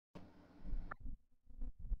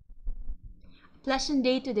Pleasant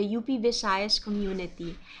day to the UP Visayas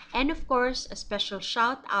community, and of course, a special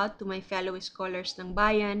shout out to my fellow scholars ng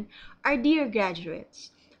bayan, our dear graduates.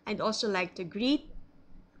 I'd also like to greet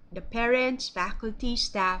the parents, faculty,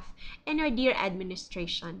 staff, and our dear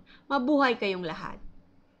administration. Mabuhay kayong lahat.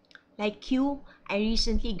 Like you, I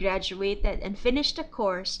recently graduated and finished a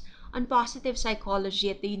course on positive psychology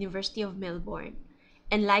at the University of Melbourne.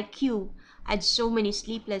 And like you, I had so many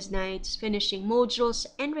sleepless nights finishing modules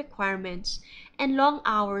and requirements and long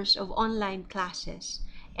hours of online classes,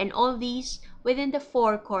 and all these within the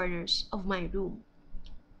four corners of my room.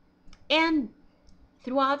 And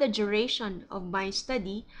throughout the duration of my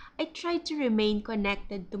study, I tried to remain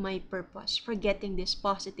connected to my purpose for getting this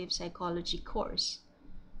positive psychology course.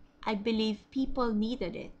 I believe people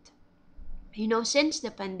needed it. Since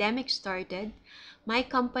the pandemic started, my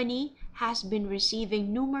company has been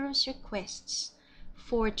receiving numerous requests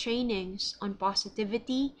for trainings on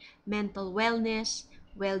positivity, mental wellness,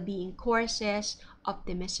 well-being courses,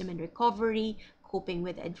 optimism and recovery, coping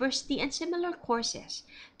with adversity, and similar courses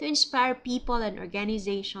to inspire people and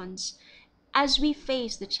organizations as we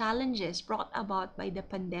face the challenges brought about by the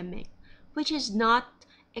pandemic, which has not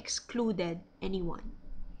excluded anyone.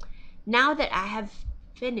 Now that I have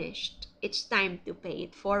finished, it's time to pay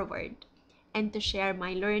it forward and to share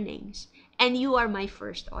my learnings. And you are my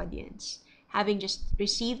first audience, having just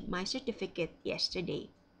received my certificate yesterday.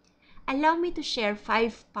 Allow me to share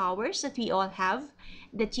 5 powers that we all have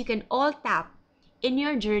that you can all tap in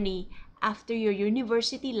your journey after your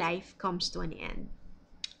university life comes to an end.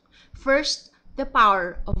 First, the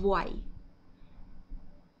power of why.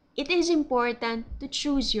 It is important to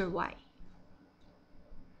choose your why.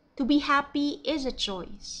 To be happy is a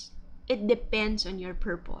choice. It depends on your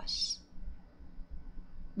purpose.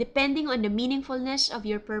 Depending on the meaningfulness of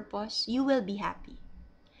your purpose, you will be happy.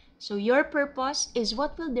 So your purpose is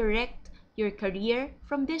what will direct your career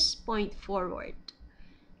from this point forward.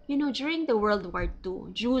 During the World War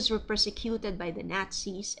II, Jews were persecuted by the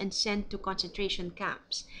Nazis and sent to concentration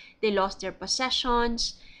camps. They lost their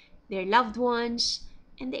possessions, their loved ones,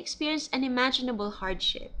 and they experienced unimaginable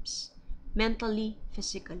hardships, mentally,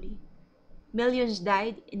 physically. Millions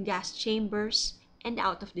died in gas chambers and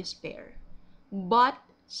out of despair. But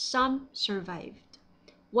some survived.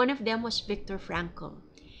 One of them was Viktor Frankl.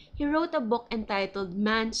 He wrote a book entitled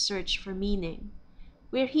Man's Search for Meaning,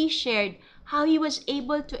 where he shared how he was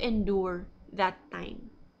able to endure that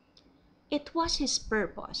time. It was his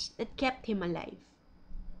purpose that kept him alive.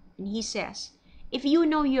 And he says, if you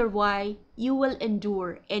know your why, you will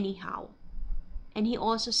endure anyhow. And he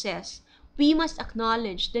also says, we must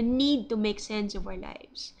acknowledge the need to make sense of our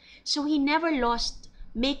lives. So he never lost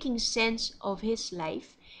making sense of his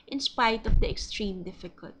life in spite of the extreme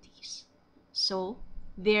difficulties. So,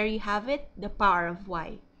 there you have it, the power of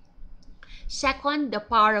why. Second, the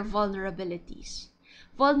power of vulnerabilities.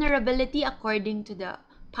 Vulnerability, according to the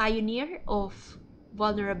pioneer of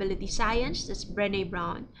vulnerability science, that's Brené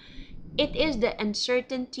Brown, it is the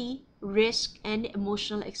uncertainty, risk, and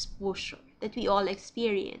emotional exposure that we all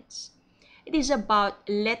experience. It is about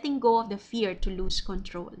letting go of the fear to lose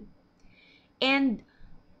control. And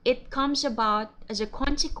it comes about as a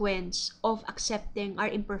consequence of accepting our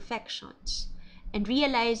imperfections and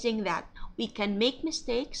realizing that we can make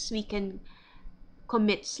mistakes, we can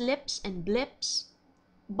commit slips and blips,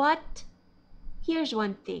 but here's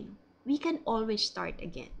one thing, we can always start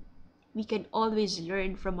again. We can always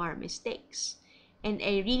learn from our mistakes. And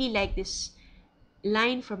I really like this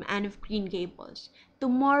line from Anne of Green Gables.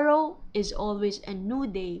 Tomorrow is always a new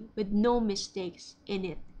day with no mistakes in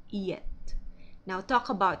it yet. Now, talk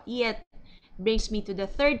about yet brings me to the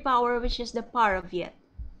third power, which is the power of yet.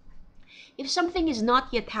 If something is not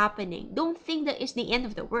yet happening, don't think that it's the end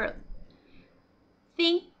of the world.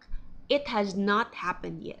 Think it has not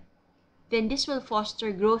happened yet. Then this will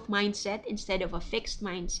foster growth mindset instead of a fixed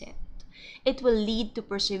mindset. It will lead to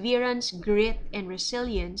perseverance, grit, and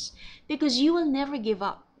resilience because you will never give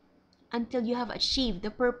up until you have achieved the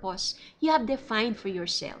purpose you have defined for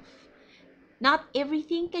yourself. Not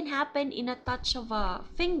everything can happen in a touch of a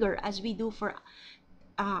finger as we do for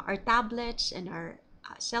our tablets and our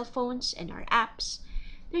cell phones and our apps.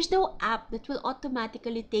 There's no app that will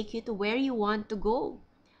automatically take you to where you want to go.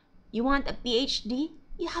 You want a PhD?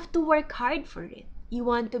 You have to work hard for it. You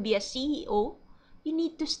want to be a CEO? You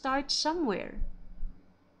need to start somewhere.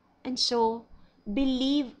 And so,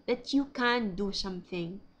 believe that you can do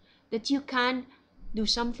something, that you can do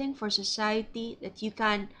something for society, that you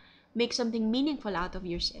can make something meaningful out of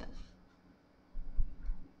yourself.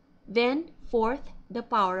 Then, fourth, the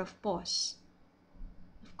power of pause.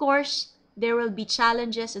 Of course, there will be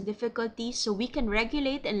challenges and difficulties, so we can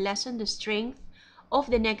regulate and lessen the strength of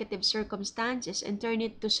the negative circumstances and turn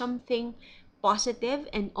it to something positive,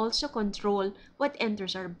 and also control what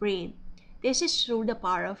enters our brain. This is through the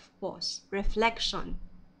power of pause, reflection,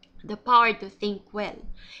 the power to think well.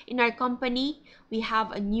 In our company, we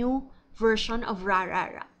have a new version of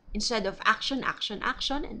RARARA. Instead of action, action,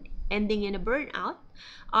 action, and ending in a burnout,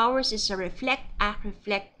 ours is a reflect, act,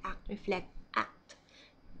 reflect, act, reflect, act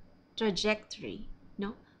trajectory,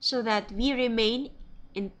 no? So that we remain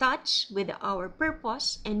in touch with our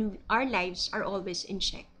purpose and our lives are always in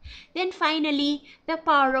check. Then finally, the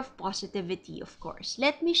power of positivity, of course.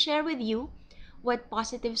 Let me share with you what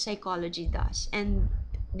positive psychology does. And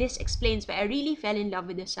this explains why I really fell in love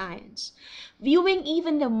with the science. Viewing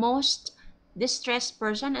even the most distressed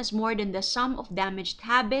person as more than the sum of damaged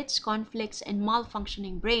habits, conflicts, and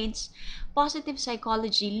malfunctioning brains, positive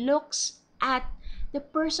psychology looks at the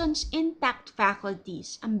person's intact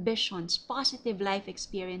faculties, ambitions, positive life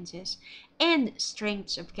experiences, and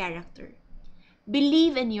strengths of character.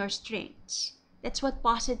 Believe in your strengths. That's what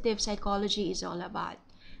positive psychology is all about.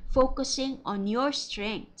 Focusing on your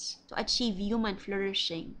strengths to achieve human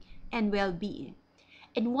flourishing and well-being.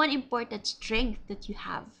 And one important strength that you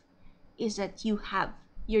have is that you have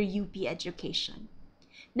your UP education.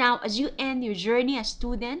 Now, as you end your journey as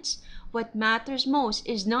students, what matters most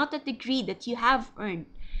is not the degree that you have earned,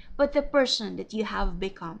 but the person that you have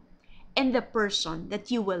become and the person that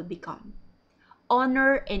you will become.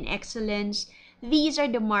 Honor and excellence, these are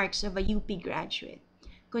the marks of a UP graduate.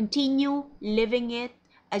 Continue living it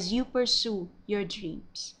as you pursue your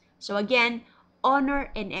dreams. So again,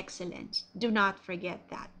 honor and excellence. Do not forget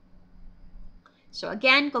that. So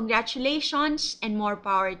again, congratulations and more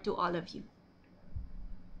power to all of you.